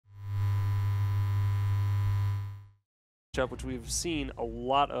matchup, which we've seen a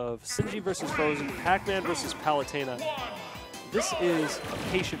lot of. Sinji versus Frozen, Pac-Man versus Palutena. This is a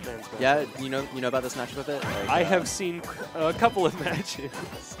patient man's match. Yeah, you know about this matchup a bit? Like, I have seen a couple of matches.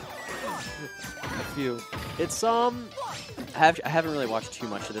 A few. It's I haven't really watched too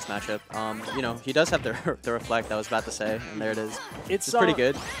much of this matchup. You know, he does have the reflect I was about to say, and there it is. It's pretty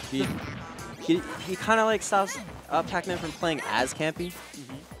good. He kind of like stops Pac-Man from playing as campy.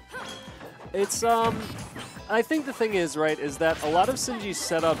 It's I think the thing is, right, is that a lot of Sinji's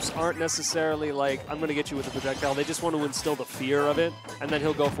setups aren't necessarily like, I'm going to get you with a projectile. They just want to instill the fear of it, and then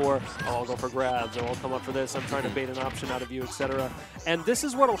he'll go for, oh, I'll go for grabs, or I'll come up for this, I'm trying to bait an option out of you, etc. And this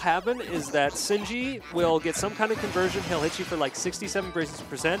is what will happen, is that Sinji will get some kind of conversion, he'll hit you for like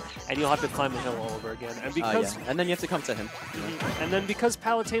 67%, and you'll have to climb the hill all over again. And because and then you have to come to him. And then because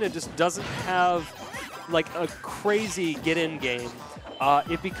Palutena just doesn't have like a crazy get-in game,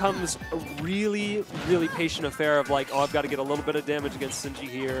 it becomes a really, really patient affair of like, oh, I've got to get a little bit of damage against Sinji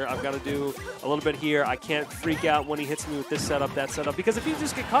here. I've got to do a little bit here. I can't freak out when he hits me with this setup, that setup. Because if you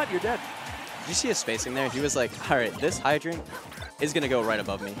just get caught, you're dead. Did you see his spacing there? He was like, all right, this hydrant is going to go right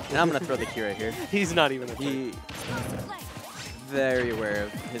above me. And I'm going to throw the key right here. He's not even very aware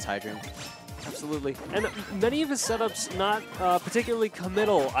of his hydrant. Absolutely. And many of his setups not particularly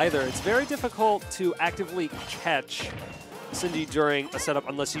committal either. It's very difficult to actively catch Sinji during a setup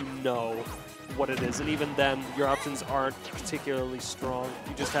unless you know what it is, and even then your options aren't particularly strong.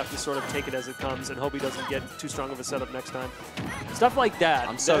 You just have to sort of take it as it comes and hope he doesn't get too strong of a setup next time. Stuff like that.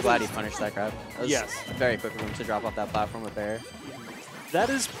 I'm so glad he punished that grab. That was yes. Very quick of him to drop off that platform with Bear. That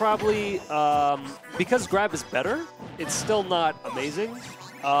is probably, because grab is better, it's still not amazing.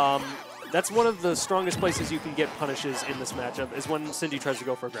 That's one of the strongest places you can get punishes in this matchup is when Sinji tries to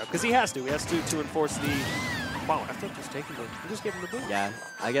go for a grab, because he has to. He has to enforce the... Wow, after just taking the... You just gave him the boot. Yeah,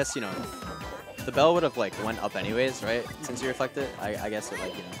 I guess, you know, the bell would have, like, went up anyways, right? Since you reflect it, I guess it,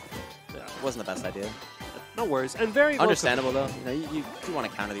 like, you know, it wasn't the best idea. No worries. And very... Understandable, though. You know, you do want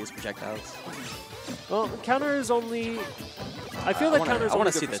to counter these projectiles. Well, counter is only... I feel like counter is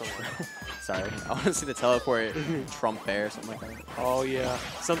only good for someone. Sorry. I want to see the teleport Trump Bear or something like that. Oh, yeah.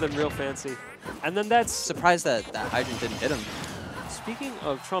 Something real fancy. And then that's... Surprised that hydrant didn't hit him. Speaking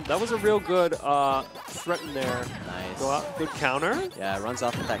of Trump, that was a real good threat in there. Nice. Go out. Good counter. Yeah, runs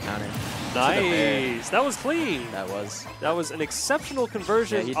off with that counter. Nice. That was clean. That was an exceptional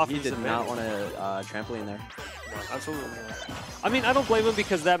conversion. Yeah, he did not want to trampoline there. No, absolutely not. I mean, I don't blame him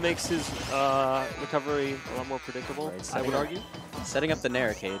because that makes his recovery a lot more predictable, right, I would argue. Setting up the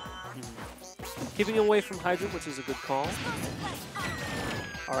Narricade. Keeping him away from Hydrant, which is a good call.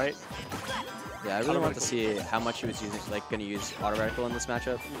 All right. Yeah, I really want to see how much he was using, like, going to use auto reticle in this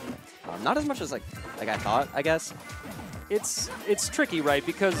matchup. Not as much as like I thought, I guess. It's tricky, right?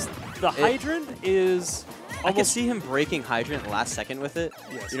 Because the Hydrant is. I can see him breaking Hydrant last second with it.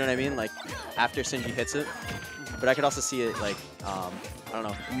 Yes. You know what I mean? Like after Sinji hits it. But I could also see it like I don't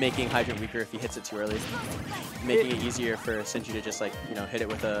know, making Hydrant weaker if he hits it too early. Making it easier for Sinji to just like, you know, hit it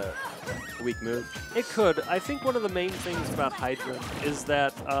with a weak move. It could. I think one of the main things about Hydrant is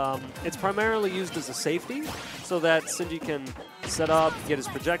that it's primarily used as a safety so that Sinji can set up, get his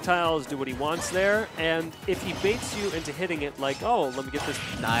projectiles, do what he wants there, and if he baits you into hitting it like, oh, let me get this.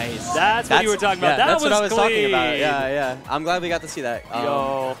 Nice. That's what you were talking about. Yeah, that that's what I was clean. talking about. Yeah, yeah. I'm glad we got to see that.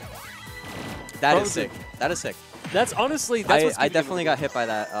 Yo. That is sick. That is sick. That's honestly, that's what's I definitely got hit by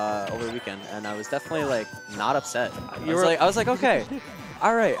that over the weekend, and I was definitely like not upset. I was like, okay,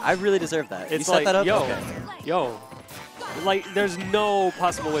 all right, I really deserve that. It's you like, set that up? yo, okay. yo, like there's no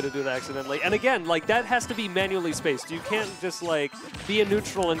possible way to do that accidentally. And again, like that has to be manually spaced. You can't just like be a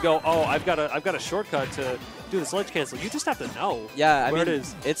neutral and go, oh, I've got a shortcut to do the sledge cancel. You just have to know. Yeah, I where mean,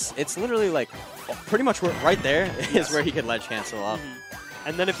 it is. It's literally like pretty much right there is where he could ledge cancel off.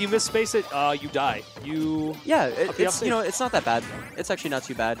 And then if you misspace it, you die. Yeah, it's you know, it's not that bad. It's actually not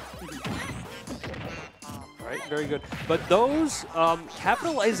too bad. All right, very good. But those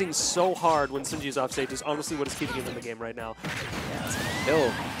capitalizing so hard when Sinji's off stage is honestly what is keeping him in the game right now. Yeah, it's a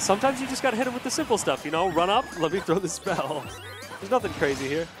kill. Sometimes you just gotta hit him with the simple stuff, you know? Run up, let me throw the spell. There's nothing crazy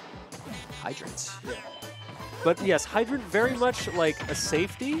here. Hydrants. Yeah. But yes, Hydrant very much like a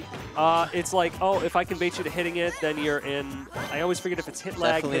safety. It's like, oh, if I can bait you to hitting it, then you're in. I always forget if it's hit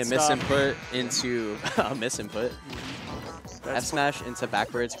lag. Definitely a misinput into a misinput. F smash into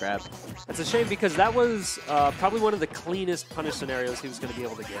backwards grab. That's a shame because that was probably one of the cleanest punish scenarios he was going to be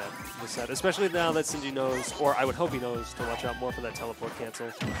able to get in the set, especially now that Sinji knows, or I would hope he knows, to watch out more for that teleport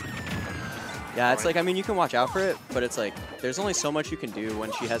cancel. Yeah, it's like, I mean, you can watch out for it, but it's like, there's only so much you can do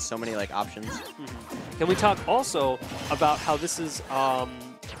when she has so many, like, options. Can we talk also about how this is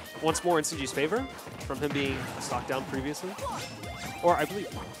once more in Sinji's favor from him being a stock down previously. Or I believe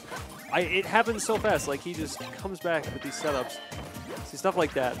it happens so fast. Like he just comes back with these setups. See stuff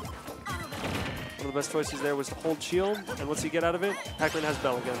like that. One of the best choices there was to hold shield, and once you get out of it, Pac-Man has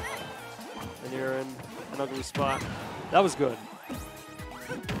Bell again. And you're in an ugly spot. That was good.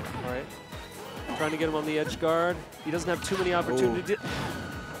 All right. Trying to get him on the edge guard. He doesn't have too many opportunities.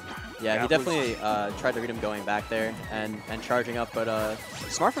 Yeah, he definitely tried to read him going back there and charging up, but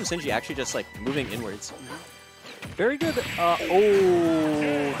smart from Sinji actually just like moving inwards. Very good. Oh,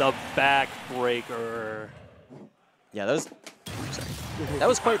 the backbreaker. Yeah, that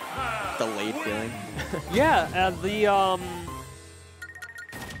was quite delayed feeling. Yeah,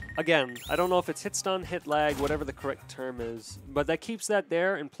 again, I don't know if it's hit stun, hit lag, whatever the correct term is, but that keeps that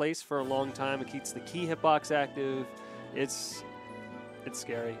there in place for a long time. It keeps the key hitbox active. It's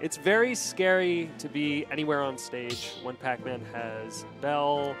scary. It's very scary to be anywhere on stage when Pac-Man has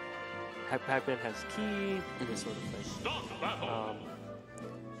Bell, Pac-Man has key, this sort of thing.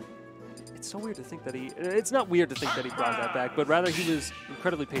 It's so weird to think that it's not weird to think that he brought that back, but rather he was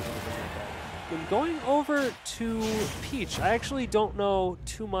incredibly patient with bringing it back. And going over to Peach, I actually don't know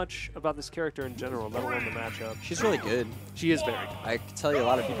too much about this character in general, let alone the matchup. She's really good. She is very good. I can tell you a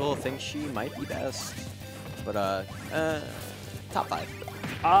lot of people think she might be best, but top 5.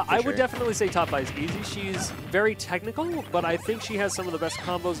 I would definitely say top 5 is easy. She's very technical, but I think she has some of the best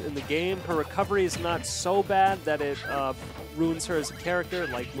combos in the game. Her recovery is not so bad that it ruins her as a character,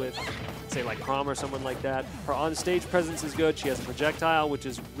 like with, say, like Prom or someone like that. Her on-stage presence is good. She has a projectile, which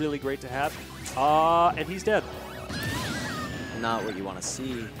is really great to have. And he's dead. Not what you want to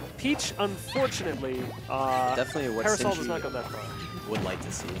see. Peach, unfortunately, definitely what Parasol Sinji does not go that far. Would like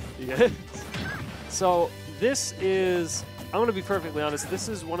to see. Yeah. So this is, I'm going to be perfectly honest, this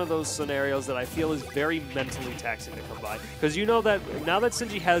is one of those scenarios that I feel is very mentally taxing to come by. Because you know that now that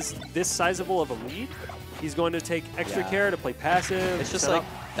Sinji has this sizable of a lead, he's going to take extra care to play passive. It's just like,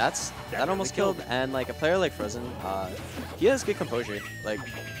 that almost killed. And like a player like Frozen, he has good composure. Like,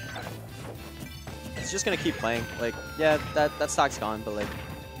 he's just going to keep playing. Like, yeah, that stock's gone, but like,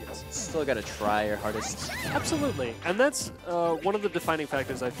 still got to try your hardest. Absolutely. And that's one of the defining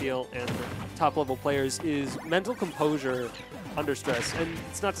factors I feel in top-level players is mental composure under stress. And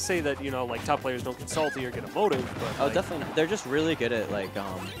it's not to say that, you know, like top players don't get salty or get emotive, but oh, like, definitely not. They're just really good at like,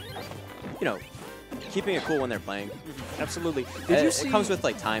 you know, keeping it cool when they're playing. Absolutely. It comes with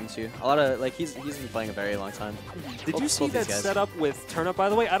like time too. A lot of like he's been playing a very long time. Did you see that setup with turn-up, by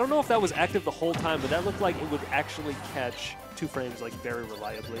the way? I don't know if that was active the whole time, but that looked like it would actually catch 2 frames like very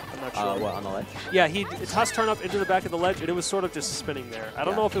reliably. I'm not sure. What, on the ledge? Yeah, he tossed turn-up into the back of the ledge, and it was sort of just spinning there. I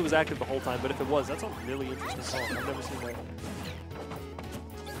don't know if it was active the whole time, but if it was, that's a really interesting call. I've never seen that.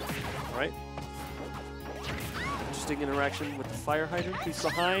 All right. Interesting interaction with the fire hydrant. He's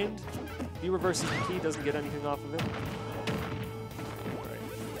behind. He reverses the key, doesn't get anything off of it.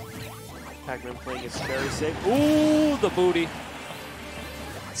 Right. Pac-Man playing it very safe. Ooh, the booty.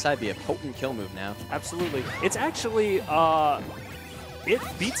 This would be a potent kill move now. Absolutely. It's actually, it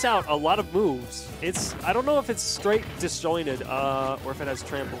beats out a lot of moves. I don't know if it's straight disjointed or if it has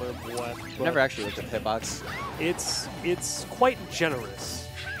trample or what. Never actually looked at the hitbox. It's quite generous.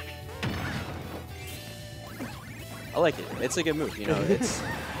 I like it. It's a good move, you know.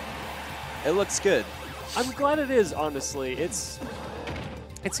 It looks good. I'm glad it is, honestly. It's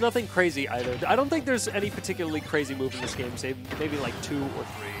nothing crazy either. I don't think there's any particularly crazy move in this game, save maybe like 2 or 3.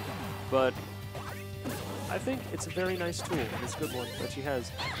 But I think it's a very nice tool. It's a good one that she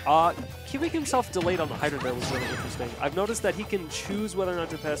has. Keeping himself delayed on the hydrant there was really interesting. I've noticed that he can choose whether or not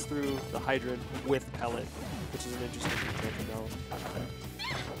to pass through the hydrant with pellet, which is an interesting thing to know.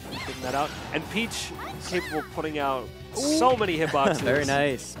 Getting that out. And Peach capable of putting out so many hitboxes. Very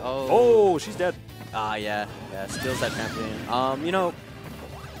nice. Oh, she's dead. Yeah, steals that trampoline. You know,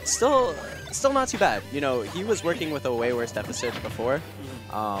 still not too bad. You know, he was working with a way worse deficit before.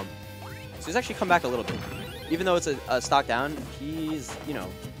 So he's actually come back a little bit. Even though it's a stock down, he's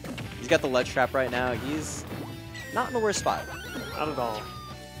got the ledge trap right now. He's not in the worst spot. Not at all.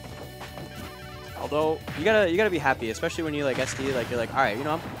 Although you gotta be happy, especially when you like SD, like you're like, all right, you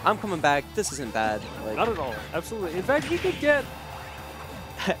know, I'm coming back. This isn't bad. Like, not at all. Absolutely. In fact, he could get.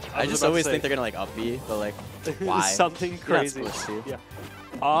 I just always think they're gonna like up B, but like, why? Something crazy. Not supposed to. Yeah.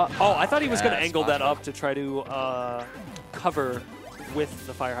 Oh, I thought he was gonna angle that up to try to cover with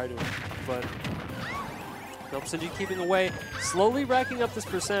the fire hydrant, but nope. Sinji keeping away, slowly racking up this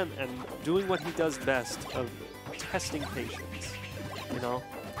percent and doing what he does best of testing patience. You know.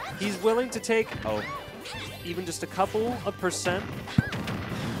 He's willing to take even just a couple of percent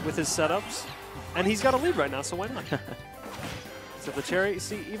with his setups, and he's got a lead right now, so why not? So the cherry,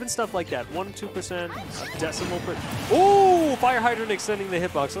 see, even stuff like that, 1% 2%, decimal per. Ooh, fire hydrant extending the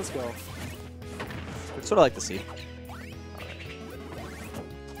hitbox. Let's go. That's what I like to see.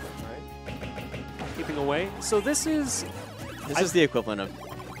 Keeping away. So this is the equivalent of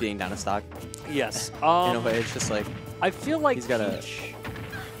being down a stock. Yes. In a way, it's just like I feel like he's got Peach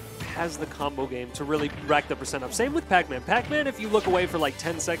has the combo game to really rack the percent up. Same with Pac-Man. Pac-Man, if you look away for like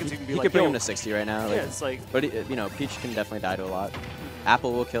 10 seconds, you can be like, he could bring him to 60 right now. Like, yeah, it's like. But you know, Peach can definitely die to a lot.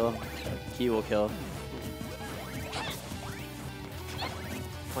 Apple will kill him. Key will kill.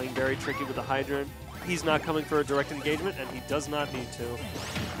 Playing very tricky with the hydrant. He's not coming for a direct engagement, and he does not need to.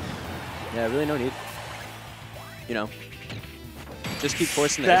 Yeah, really no need. You know, just keep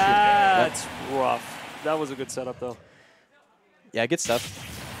forcing the That's issue. rough. That was a good setup, though. Yeah, good stuff.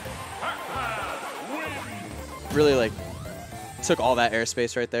 Really, like, took all that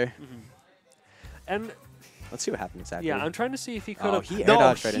airspace right there. And let's see what happens exactly. yeah, I'm trying to see if he could have. Oh, he air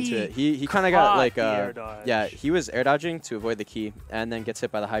dodged right into it. He kind of got like yeah, he was air dodging to avoid the key, and then gets hit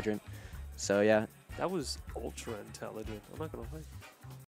by the hydrant. So yeah, that was ultra intelligent. I'm not gonna lie.